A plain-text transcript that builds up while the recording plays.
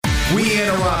we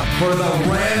interrupt for the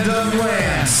Random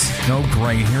Rant. Oh,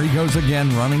 great. Here he goes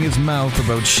again, running his mouth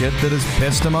about shit that has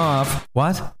pissed him off.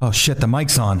 What? Oh, shit, the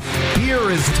mic's on. Here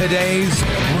is today's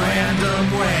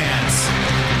Random Rant.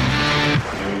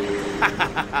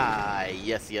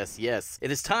 Yes.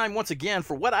 It is time once again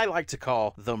for what I like to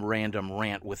call the Random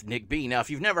Rant with Nick B. Now, if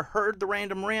you've never heard the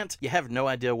Random Rant, you have no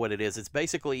idea what it is. It's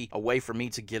basically a way for me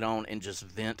to get on and just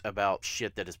vent about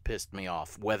shit that has pissed me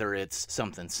off. Whether it's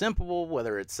something simple,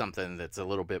 whether it's something that's a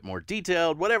little bit more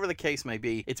detailed, whatever the case may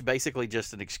be, it's basically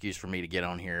just an excuse for me to get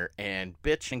on here and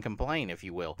bitch and complain, if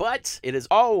you will. But it is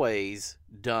always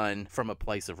done from a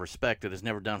place of respect. It is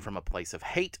never done from a place of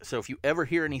hate. So if you ever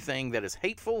hear anything that is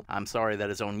hateful, I'm sorry, that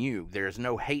is on you. There is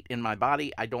no hate in my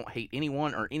body. I don't hate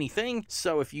anyone or anything.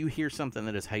 So if you hear something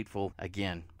that is hateful,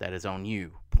 again, that is on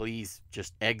you. Please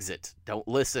just exit. Don't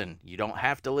listen. You don't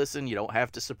have to listen. You don't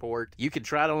have to support. You can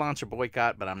try to launch a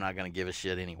boycott, but I'm not going to give a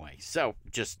shit anyway. So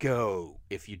just go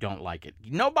if you don't like it.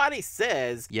 Nobody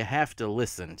says you have to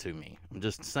listen to me. I'm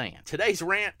just saying. Today's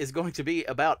rant is going to be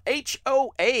about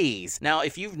HOAs. Now,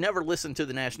 if you've never listened to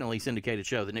the nationally syndicated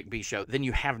show, The Nick B Show, then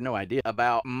you have no idea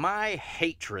about my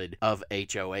hatred of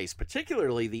HOAs,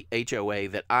 particularly the HOA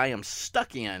that I am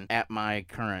stuck in at my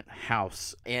current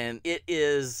house. And it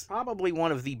is probably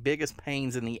one of the biggest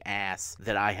pains in the ass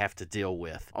that I have to deal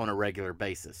with on a regular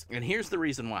basis. And here's the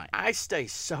reason why. I stay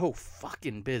so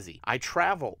fucking busy. I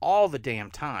travel all the damn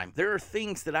time. There are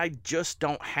things that I just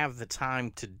don't have the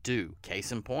time to do.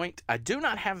 Case in point, I do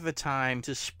not have the time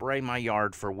to spray my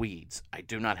yard for weeds. I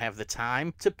do not have the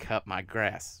time to cut my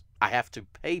grass. I have to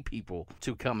pay people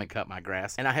to come and cut my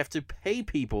grass, and I have to pay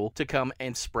people to come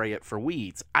and spray it for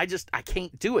weeds. I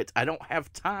can't do it. I don't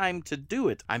have time to do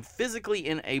it. I'm physically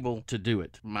unable to do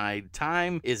it. My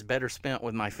time is better spent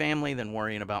with my family than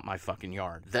worrying about my fucking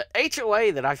yard. The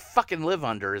HOA that I fucking live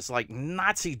under is like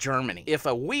Nazi Germany. If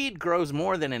a weed grows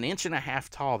more than 1.5 inches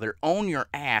tall, they're on your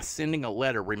ass sending a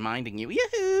letter reminding you,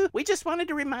 yoo-hoo, we just wanted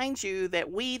to remind you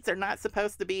that weeds are not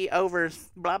supposed to be over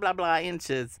blah, blah, blah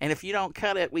inches, and if you don't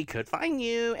cut it, we could fine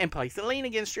you and place a lien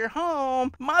against your home.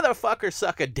 Motherfucker,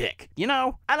 suck a dick. You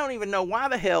know, I don't even know why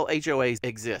the hell HOAs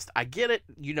exist. I get it.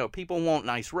 You know, people want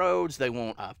nice roads. They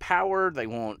want power. They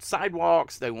want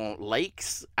sidewalks. They want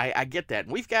lakes. I get that.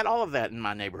 We've got all of that in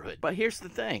my neighborhood. But here's the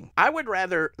thing. I would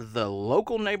rather the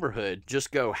local neighborhood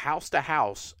just go house to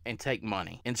house and take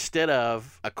money instead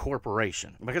of a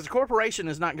corporation. Because a corporation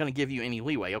is not going to give you any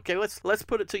leeway. Okay, let's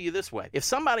put it to you this way. If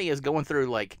somebody is going through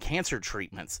like cancer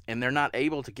treatments and they're not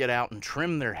able to get out and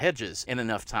trim their hedges in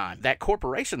enough time, that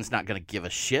corporation's not going to give a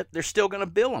shit. They're still going to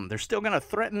bill them. They're still going to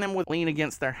threaten them with lien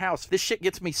against their house. This shit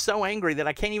gets me so angry that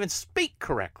I can't even speak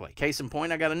correctly. Case in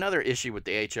point, I got another issue with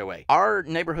the HOA. Our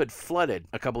neighborhood flooded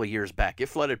a couple of years back. It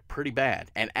flooded pretty bad.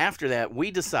 And after that,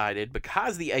 we decided,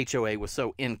 because the HOA was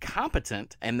so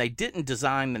incompetent and they didn't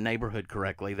design the neighborhood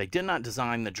correctly, they did not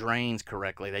design the drains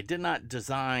correctly, they did not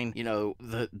design, you know,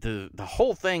 the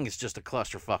whole thing is just a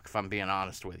clusterfuck, if I'm being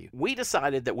honest with you. We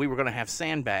decided that we were going to have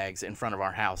sandbags in front of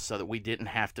our house so that we didn't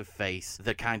have to face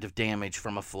the kind of damage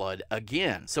from a flood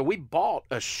again. So we bought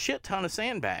a shit ton of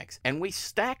sandbags and we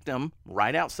stacked them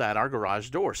right outside our garage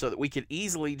door so that we could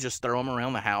easily just throw them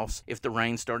around the house if the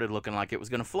rain started looking like it was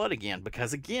going to flood again.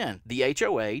 Because again, the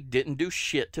HOA didn't do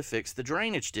shit to fix the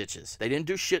drainage ditches. They didn't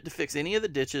do shit to fix any of the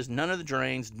ditches, none of the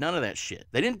drains, none of that shit.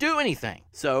 They didn't do anything.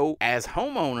 So as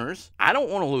homeowners, I don't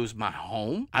want to lose my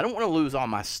home. I don't want to lose all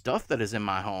my stuff that is in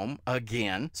my home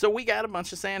again. So we got a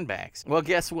bunch of sandbags. Well,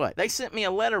 guess what? They sent me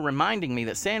a letter reminding me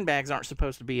that sandbags aren't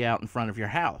supposed to be out in front of your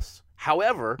house.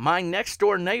 However, my next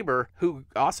door neighbor, who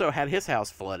also had his house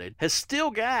flooded, has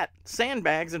still got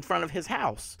sandbags in front of his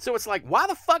house. So it's like, why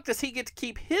the fuck does he get to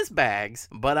keep his bags,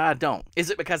 but I don't?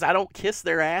 Is it because I don't kiss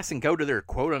their ass and go to their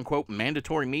quote-unquote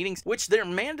mandatory meetings? Which their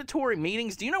mandatory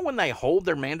meetings, do you know when they hold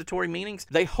their mandatory meetings?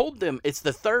 They hold them, it's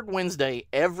the third Wednesday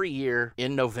every year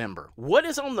in November. What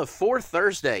is on the fourth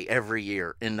Thursday every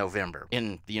year in November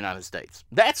in the United States?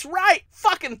 That's right,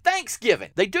 fucking Thanksgiving.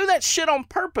 They do that shit on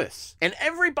purpose. And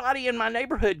everybody in my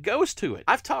neighborhood goes to it.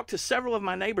 I've talked to several of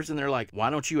my neighbors and they're like, why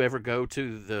don't you ever go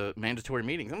to the mandatory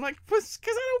meetings? I'm like, because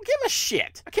I don't give a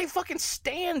shit. I can't fucking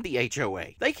stand the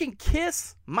HOA. They can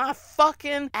kiss my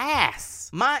fucking ass.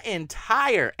 My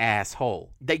entire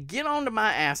asshole. They get onto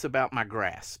my ass about my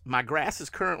grass. My grass is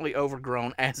currently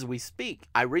overgrown as we speak.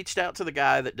 I reached out to the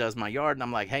guy that does my yard and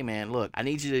I'm like, hey man, look, I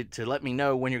need you to let me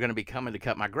know when you're going to be coming to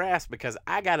cut my grass because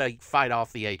I got to fight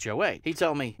off the HOA. He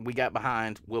told me we got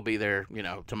behind. We'll be there,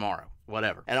 tomorrow.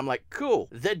 whatever. And I'm like, cool.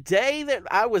 The day that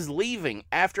I was leaving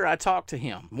after I talked to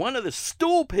him, one of the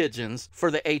stool pigeons for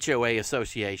the HOA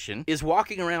association is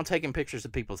walking around taking pictures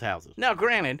of people's houses. Now,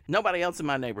 granted, nobody else in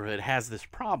my neighborhood has this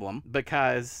problem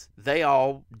because they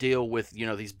all deal with,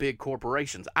 these big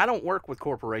corporations. I don't work with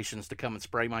corporations to come and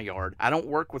spray my yard. I don't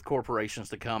work with corporations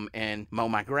to come and mow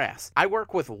my grass. I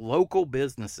work with local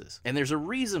businesses, and there's a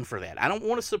reason for that. I don't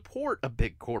want to support a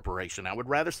big corporation. I would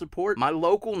rather support my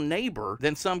local neighbor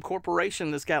than some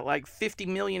corporation that's got like 50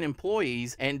 million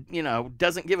employees and,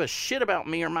 doesn't give a shit about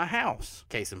me or my house.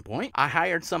 Case in point, I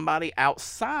hired somebody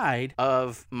outside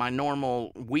of my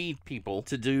normal weed people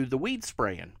to do the weed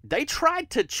spraying. They tried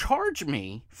to charge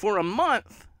me for a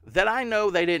month that I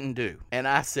know they didn't do. And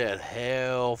I said,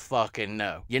 hell fucking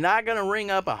no. You're not going to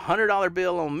ring up $100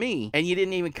 bill on me and you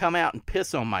didn't even come out and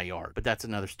piss on my yard. But that's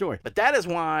another story. But that is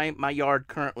why my yard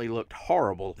currently looked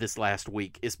horrible this last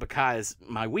week, is because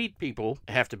my weed people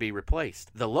have to be replaced.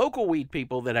 The local weed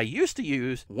people that I used to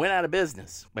use went out of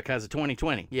business because of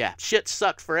 2020. Yeah, shit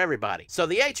sucked for everybody. So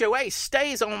the HOA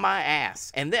stays on my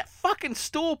ass. And that fucking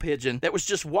stool pigeon that was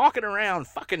just walking around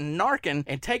fucking narking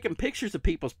and taking pictures of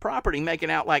people's property, making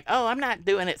out like, oh, I'm not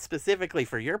doing it specifically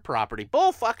for your property.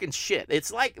 Bull fucking shit.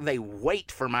 It's like they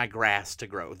wait for my grass to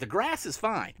grow. The grass is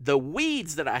fine. The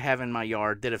weeds that I have in my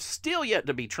yard that have still yet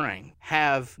to be trained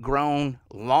have grown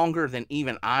longer than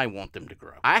even I want them to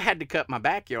grow. I had to cut my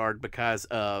backyard because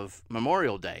of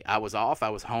Memorial Day. I was off. I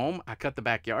was home. I cut the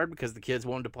backyard because the kids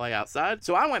wanted to play outside.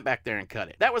 So I went back there and cut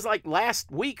it. That was like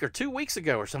last week or 2 weeks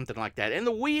ago or something like that. And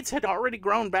the weeds had already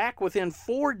grown back within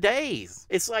 4 days.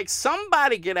 It's like,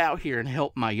 somebody get out here and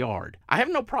help my yard. I have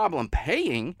no problem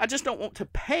paying. I just don't want to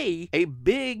pay a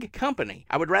big company.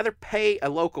 I would rather pay a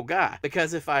local guy,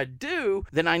 because if I do,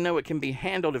 then I know it can be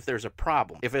handled if there's a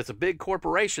problem. If it's a big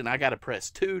corporation, I got to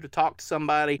press 2 to talk to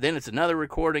somebody. Then it's another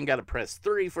recording, got to press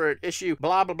 3 for an issue,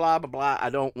 blah, blah, blah, blah, blah. I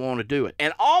don't want to do it.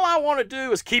 And all I want to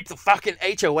do is keep the fucking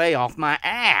HOA off my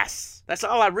ass. That's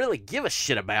all I really give a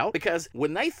shit about, because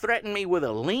when they threaten me with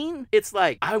a lien, it's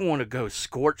like I want to go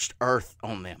scorched earth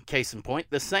on them. Case in point,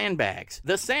 the sandbags.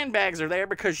 The sandbags are there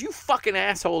because you fucking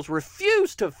assholes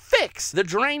refuse to fix the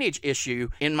drainage issue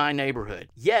in my neighborhood.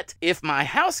 Yet, if my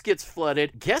house gets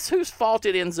flooded, guess whose fault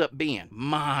it ends up being?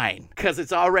 Mine. Because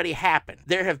it's already happened.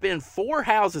 There have been 4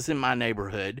 houses in my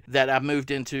neighborhood that I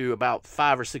moved into about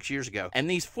 5 or 6 years ago. And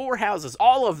these 4 houses,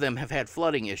 all of them have had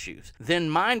flooding issues. Then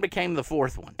mine became the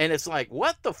 4th one. And it's like,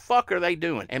 what the fuck are they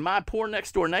doing? And my poor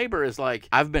next door neighbor is like,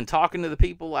 I've been talking to the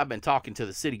people, I've been talking to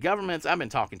the city governments, I've been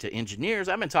talking to engineers,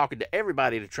 I've been talking to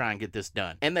everybody to try and get this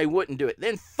done. And they wouldn't do it.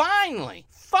 Then finally,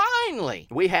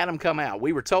 we had them come out.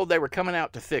 We were told they were coming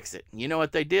out to fix it. You know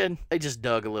what they did? They just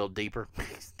dug a little deeper.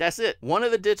 That's it. One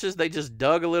of the ditches, they just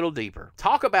dug a little deeper.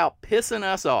 Talk about pissing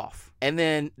us off. And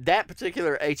then that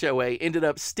particular HOA ended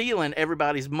up stealing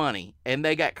everybody's money. And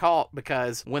they got caught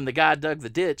because when the guy dug the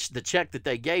ditch, the check that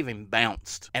they gave him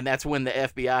bounced. And that's when the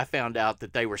FBI found out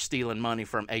that they were stealing money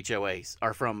from HOAs,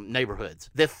 or from neighborhoods.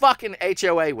 The fucking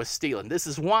HOA was stealing. This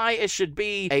is why it should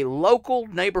be a local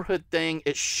neighborhood thing.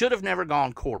 It should have never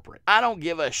gone corporate. I don't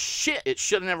give a shit. It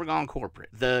should have never gone corporate.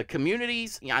 The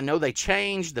communities, I know they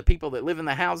change. The people that live in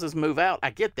the houses move out.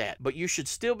 I get that. But you should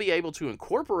still be able to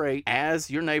incorporate as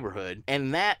your neighborhood.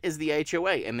 And that is the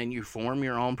HOA. And then you form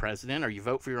your own president, or you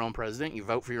vote for your own president, you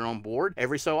vote for your own board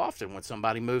every so often. When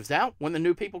somebody moves out, when the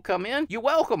new people come in, you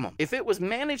welcome them. If it was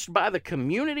managed by the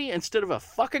community instead of a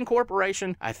fucking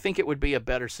corporation, I think it would be a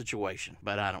better situation.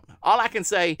 But I don't know. All I can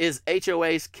say is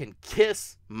HOAs can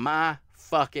kiss my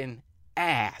fucking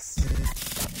ass.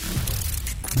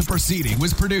 The proceeding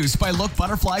was produced by Look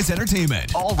Butterflies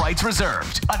Entertainment. All rights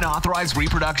reserved. Unauthorized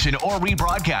reproduction or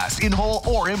rebroadcast in whole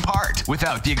or in part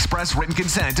without the express written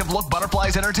consent of Look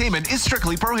Butterflies Entertainment is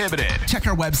strictly prohibited. Check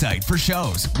our website for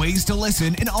shows, ways to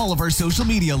listen, and all of our social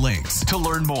media links. To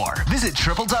learn more, visit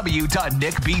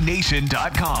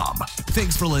www.nickbnation.com.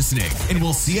 Thanks for listening, and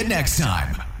we'll see you next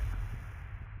time.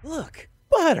 Look,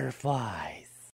 butterflies.